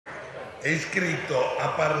È iscritto a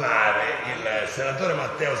parlare il senatore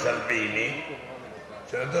Matteo Salvini.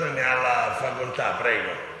 Senatore, ne ha la facoltà,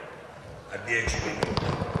 prego, a 10 minuti.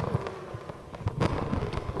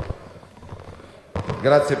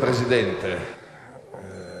 Grazie Presidente.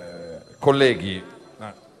 Colleghi,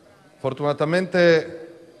 fortunatamente,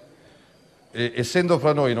 essendo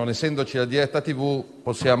fra noi, non essendoci la diretta TV,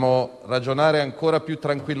 possiamo ragionare ancora più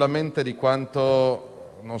tranquillamente di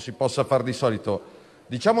quanto non si possa far di solito.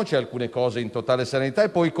 Diciamoci alcune cose in totale serenità e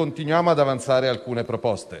poi continuiamo ad avanzare alcune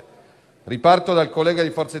proposte. Riparto dal collega di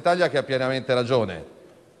Forza Italia che ha pienamente ragione.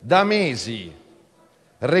 Da mesi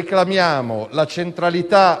reclamiamo la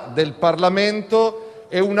centralità del Parlamento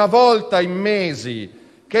e una volta in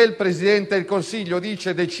mesi che il Presidente del Consiglio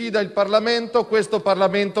dice decida il Parlamento, questo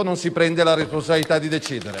Parlamento non si prende la responsabilità di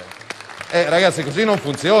decidere. Ragazzi, così non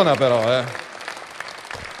funziona però.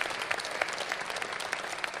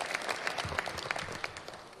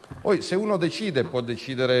 Poi se uno decide, può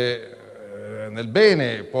decidere nel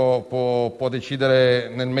bene, può decidere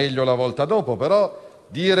nel meglio la volta dopo, però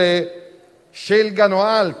dire scelgano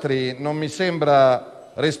altri non mi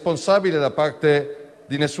sembra responsabile da parte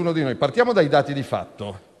di nessuno di noi. Partiamo dai dati di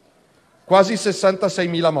fatto. Quasi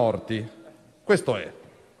 66.000 morti. Questo è.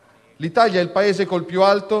 L'Italia è il paese col più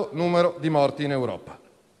alto numero di morti in Europa.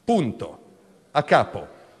 Punto. A capo.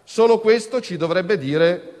 Solo questo ci dovrebbe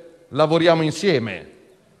dire lavoriamo insieme.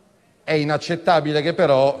 È inaccettabile che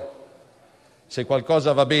però, se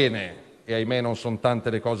qualcosa va bene, e ahimè non sono tante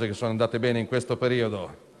le cose che sono andate bene in questo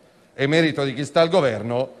periodo, è merito di chi sta al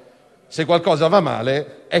governo, se qualcosa va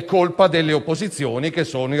male è colpa delle opposizioni che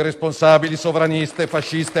sono irresponsabili, sovraniste,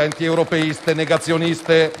 fasciste, antieuropeiste,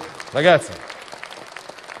 negazioniste. Ragazzi,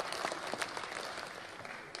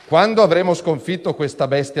 quando avremo sconfitto questa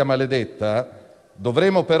bestia maledetta,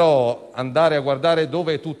 dovremo però andare a guardare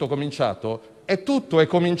dove è tutto cominciato. E tutto è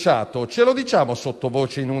cominciato, ce lo diciamo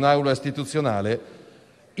sottovoce in un'aula istituzionale,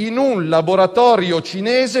 in un laboratorio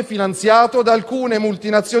cinese finanziato da alcune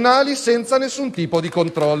multinazionali senza nessun tipo di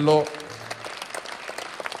controllo,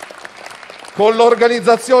 con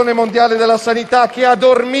l'Organizzazione Mondiale della Sanità che ha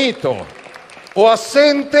dormito, o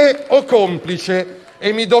assente o complice,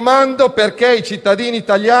 e mi domando perché i cittadini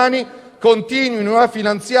italiani continuino a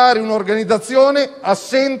finanziare un'organizzazione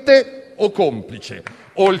assente o complice.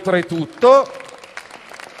 Oltretutto,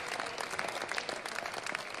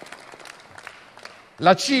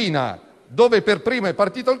 la Cina, dove per prima è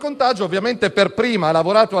partito il contagio, ovviamente per prima ha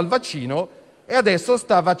lavorato al vaccino e adesso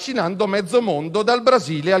sta vaccinando mezzo mondo, dal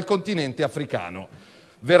Brasile al continente africano.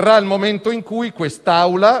 Verrà il momento in cui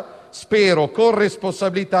quest'Aula, spero con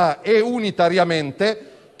responsabilità e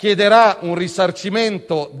unitariamente, chiederà un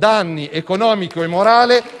risarcimento danni economico e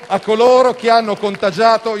morale a coloro che hanno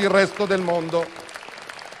contagiato il resto del mondo,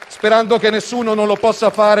 sperando che nessuno non lo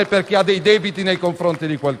possa fare perché ha dei debiti nei confronti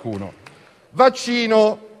di qualcuno.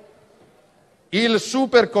 Vaccino. Il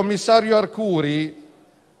supercommissario Arcuri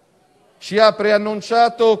ci ha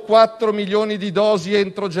preannunciato 4 milioni di dosi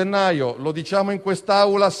entro gennaio, lo diciamo in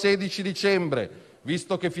quest'Aula 16 dicembre,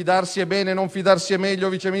 visto che fidarsi è bene, non fidarsi è meglio,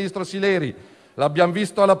 Vice Ministro Sileri. L'abbiamo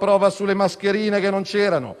visto alla prova sulle mascherine che non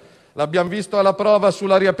c'erano, l'abbiamo visto alla prova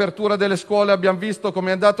sulla riapertura delle scuole, abbiamo visto come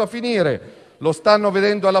è andato a finire. Lo stanno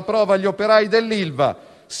vedendo alla prova gli operai dell'Ilva.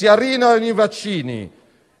 Si arrinano i vaccini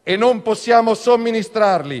e non possiamo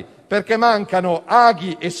somministrarli perché mancano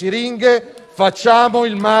aghi e siringhe, facciamo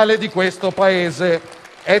il male di questo Paese.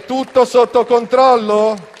 È tutto sotto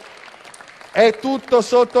controllo? È tutto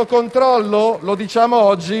sotto controllo? Lo diciamo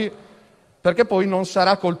oggi perché poi non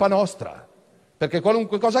sarà colpa nostra. Perché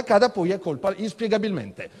qualunque cosa accada poi è colpa,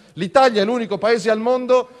 inspiegabilmente. L'Italia è l'unico paese al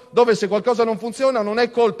mondo dove se qualcosa non funziona non è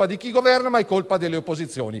colpa di chi governa, ma è colpa delle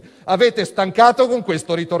opposizioni. Avete stancato con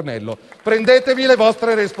questo ritornello. Prendetevi le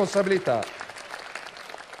vostre responsabilità.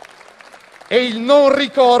 E il non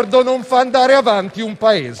ricordo non fa andare avanti un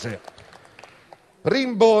paese.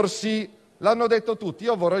 Rimborsi, l'hanno detto tutti.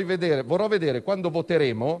 Io vorrò vedere quando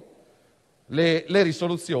voteremo le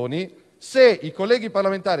risoluzioni se i colleghi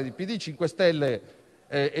parlamentari di PD, 5 Stelle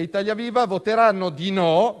e Italia Viva voteranno di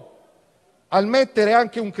no al mettere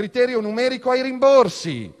anche un criterio numerico ai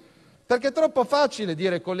rimborsi. Perché è troppo facile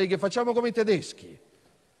dire, colleghi, facciamo come i tedeschi.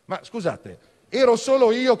 Ma scusate, ero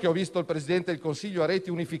solo io che ho visto il Presidente del Consiglio a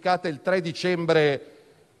reti unificate il 3 dicembre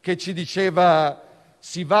che ci diceva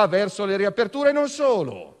si va verso le riaperture? Non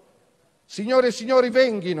solo. Signore e signori,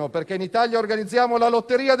 venghino, perché in Italia organizziamo la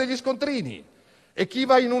lotteria degli scontrini. E chi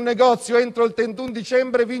va in un negozio entro il 31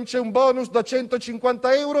 dicembre vince un bonus da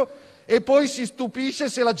 150 euro e poi si stupisce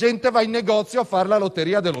se la gente va in negozio a fare la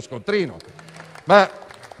lotteria dello scontrino. Ma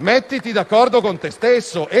mettiti d'accordo con te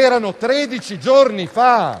stesso, erano 13 giorni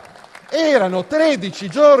fa. Erano 13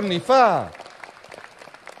 giorni fa.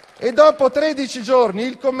 E dopo 13 giorni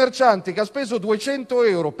il commerciante che ha speso 200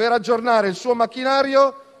 euro per aggiornare il suo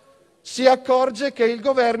macchinario si accorge che il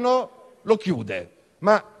governo lo chiude.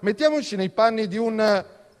 Ma mettiamoci nei panni di un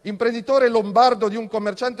imprenditore lombardo, di un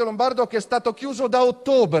commerciante lombardo che è stato chiuso da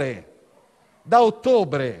ottobre,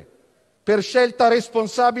 per scelta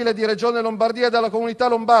responsabile di Regione Lombardia e della comunità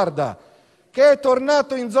lombarda, che è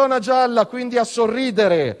tornato in zona gialla, quindi a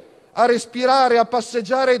sorridere, a respirare, a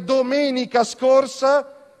passeggiare domenica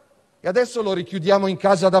scorsa, e adesso lo richiudiamo in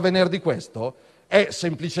casa da venerdì questo? È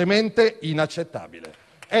semplicemente inaccettabile.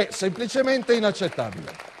 È semplicemente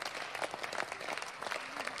inaccettabile.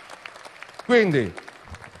 Quindi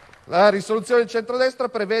la risoluzione del centrodestra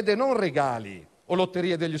prevede non regali o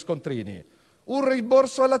lotterie degli scontrini, un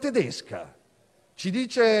rimborso alla tedesca. Ci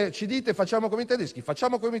dite facciamo come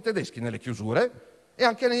i tedeschi nelle chiusure e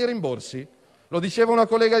anche nei rimborsi. Lo diceva una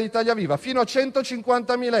collega di Italia Viva, fino a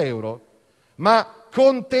 150.000 euro. Ma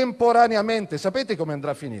contemporaneamente, sapete come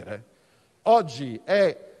andrà a finire? Oggi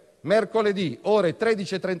è mercoledì, ore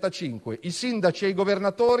 13:35, i sindaci e i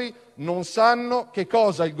governatori non sanno che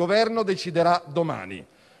cosa il governo deciderà domani.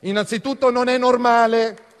 Innanzitutto non è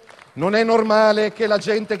normale che la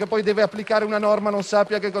gente che poi deve applicare una norma non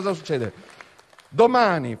sappia che cosa succede.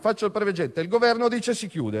 Domani, faccio il preveggente, il governo dice si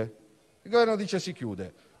chiude.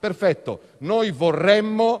 Perfetto, noi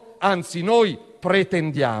vorremmo, anzi noi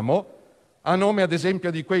pretendiamo, a nome ad esempio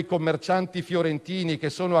di quei commercianti fiorentini che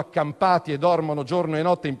sono accampati e dormono giorno e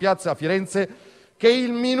notte in piazza a Firenze, che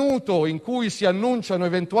il minuto in cui si annunciano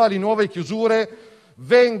eventuali nuove chiusure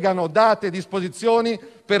vengano date disposizioni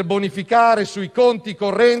per bonificare sui conti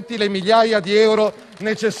correnti le migliaia di euro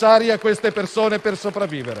necessari a queste persone per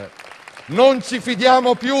sopravvivere. Non ci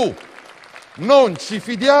fidiamo più.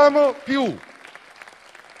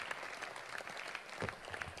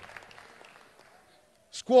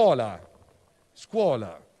 Scuola.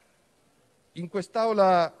 In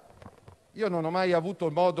quest'Aula io non ho mai avuto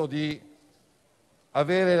modo di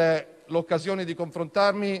avere l'occasione di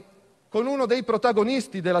confrontarmi con uno dei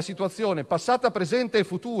protagonisti della situazione, passata, presente e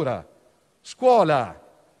futura. Scuola.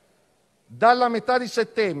 Dalla metà di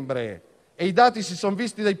settembre, e i dati si sono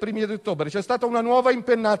visti dai primi di ottobre, c'è stata una nuova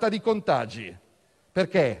impennata di contagi.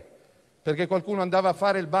 Perché? Perché qualcuno andava a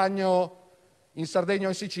fare il bagno in Sardegna o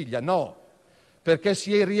in Sicilia? No, perché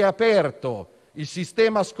si è riaperto il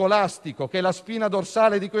sistema scolastico, che è la spina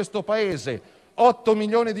dorsale di questo Paese, 8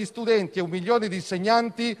 milioni di studenti e 1 milione di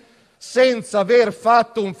insegnanti, senza aver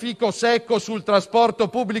fatto un fico secco sul trasporto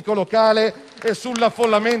pubblico locale e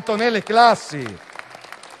sull'affollamento nelle classi.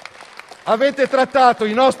 Avete trattato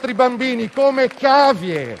i nostri bambini come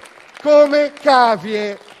cavie.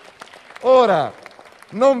 Ora,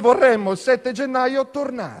 non vorremmo il 7 gennaio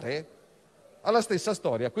tornare alla stessa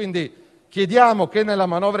storia. Quindi chiediamo che nella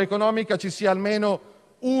manovra economica ci sia almeno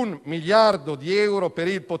 1 miliardo di euro per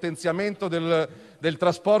il potenziamento del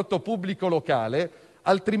trasporto pubblico locale,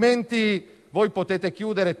 altrimenti voi potete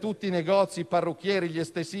chiudere tutti i negozi, i parrucchieri, gli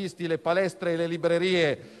estetisti, le palestre e le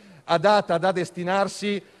librerie a data da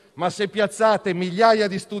destinarsi, ma se piazzate migliaia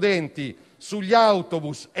di studenti sugli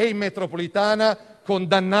autobus e in metropolitana,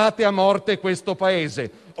 condannate a morte questo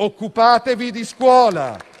Paese. Occupatevi di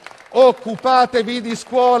scuola,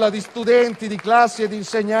 di studenti, di classi e di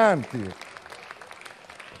insegnanti.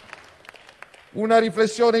 Una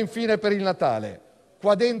riflessione infine per il Natale.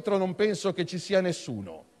 Qua dentro non penso che ci sia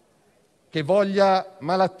nessuno che voglia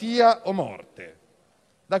malattia o morte.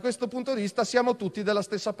 Da questo punto di vista siamo tutti dalla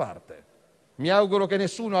stessa parte. Mi auguro che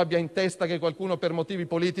nessuno abbia in testa che qualcuno per motivi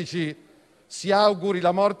politici si auguri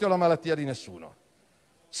la morte o la malattia di nessuno.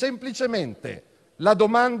 Semplicemente la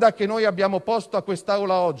domanda che noi abbiamo posto a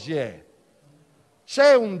quest'Aula oggi è: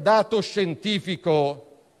 c'è un dato scientifico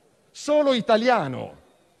solo italiano,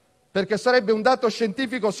 perché sarebbe un dato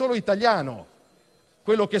scientifico solo italiano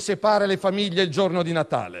quello che separa le famiglie il giorno di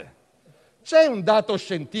Natale? C'è un dato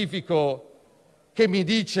scientifico che mi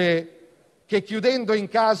dice che chiudendo in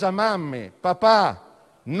casa mamme, papà,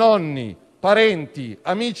 nonni, parenti,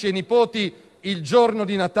 amici e nipoti il giorno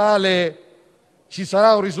di Natale ci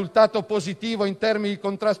sarà un risultato positivo in termini di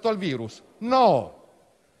contrasto al virus? No.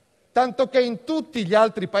 Tanto che in tutti gli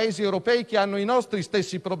altri paesi europei che hanno i nostri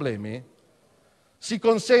stessi problemi si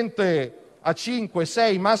consente a 5,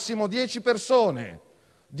 6, massimo 10 persone,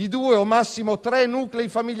 di 2 o massimo 3 nuclei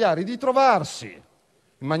familiari, di trovarsi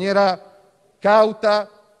in maniera cauta,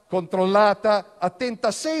 controllata,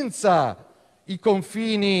 attenta, senza i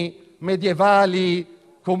confini medievali,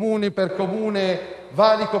 comune per comune,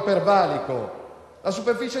 valico per valico. La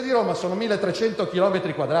superficie di Roma sono 1300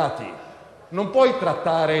 km². Non puoi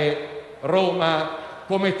trattare Roma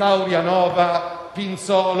come Taurianova,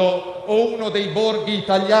 Pinzolo o uno dei borghi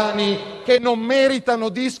italiani che non meritano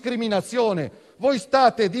discriminazione. Voi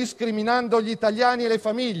state discriminando gli italiani e le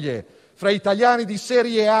famiglie, fra italiani di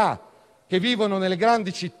serie A che vivono nelle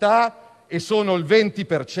grandi città e sono il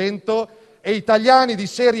 20%, e italiani di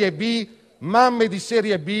serie B, mamme di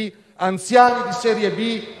serie B, anziani di serie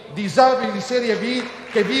B, disabili di serie B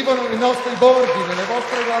che vivono nei nostri borghi, nelle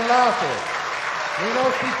vostre vallate, nei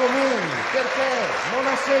nostri comuni. Perché? Non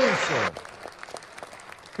ha senso.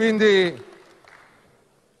 Quindi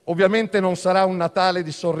ovviamente non sarà un Natale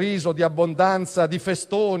di sorriso, di abbondanza, di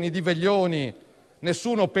festoni, di veglioni.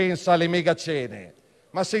 Nessuno pensa alle megacene.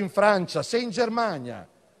 Ma se in Francia, se in Germania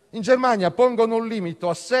pongono un limite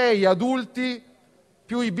a 6 adulti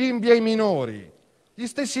più i bimbi e i minori, gli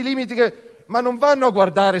stessi limiti ma non vanno a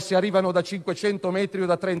guardare se arrivano da 500 metri o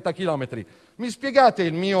da 30 chilometri. Mi spiegate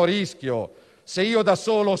il mio rischio se io da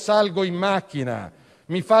solo salgo in macchina,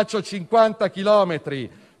 mi faccio 50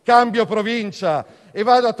 chilometri, cambio provincia e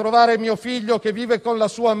vado a trovare mio figlio che vive con la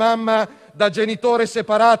sua mamma da genitore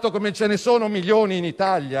separato, come ce ne sono milioni in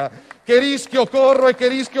Italia? Che rischio corro e che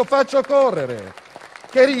rischio faccio correre?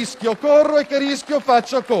 Che rischio corro e che rischio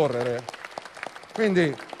faccio correre?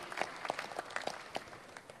 Quindi,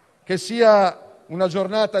 che sia una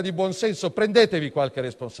giornata di buonsenso, prendetevi qualche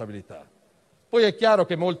responsabilità. Poi è chiaro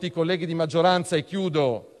che molti colleghi di maggioranza, e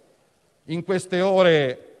chiudo, in queste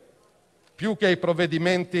ore, più che ai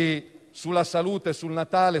provvedimenti sulla salute, sul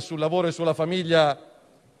Natale, sul lavoro e sulla famiglia,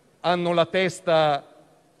 hanno la testa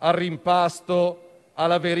al rimpasto,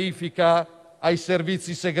 alla verifica, ai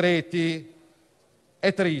servizi segreti.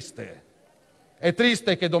 È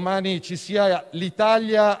triste che domani ci sia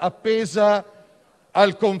l'Italia appesa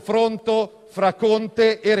al confronto fra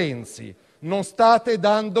Conte e Renzi. Non state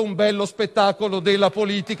dando un bello spettacolo della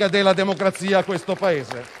politica e della democrazia a questo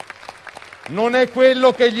Paese. Non è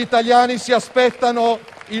quello che gli italiani si aspettano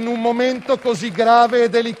in un momento così grave e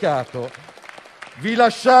delicato. Vi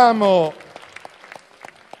lasciamo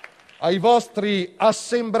ai vostri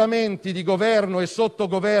assembramenti di governo e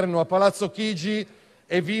sottogoverno a Palazzo Chigi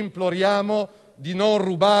e vi imploriamo di non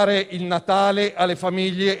rubare il Natale alle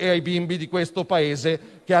famiglie e ai bimbi di questo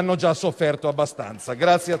Paese che hanno già sofferto abbastanza.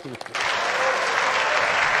 Grazie a tutti.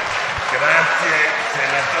 Grazie,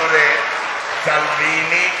 senatore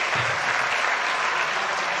Salvini.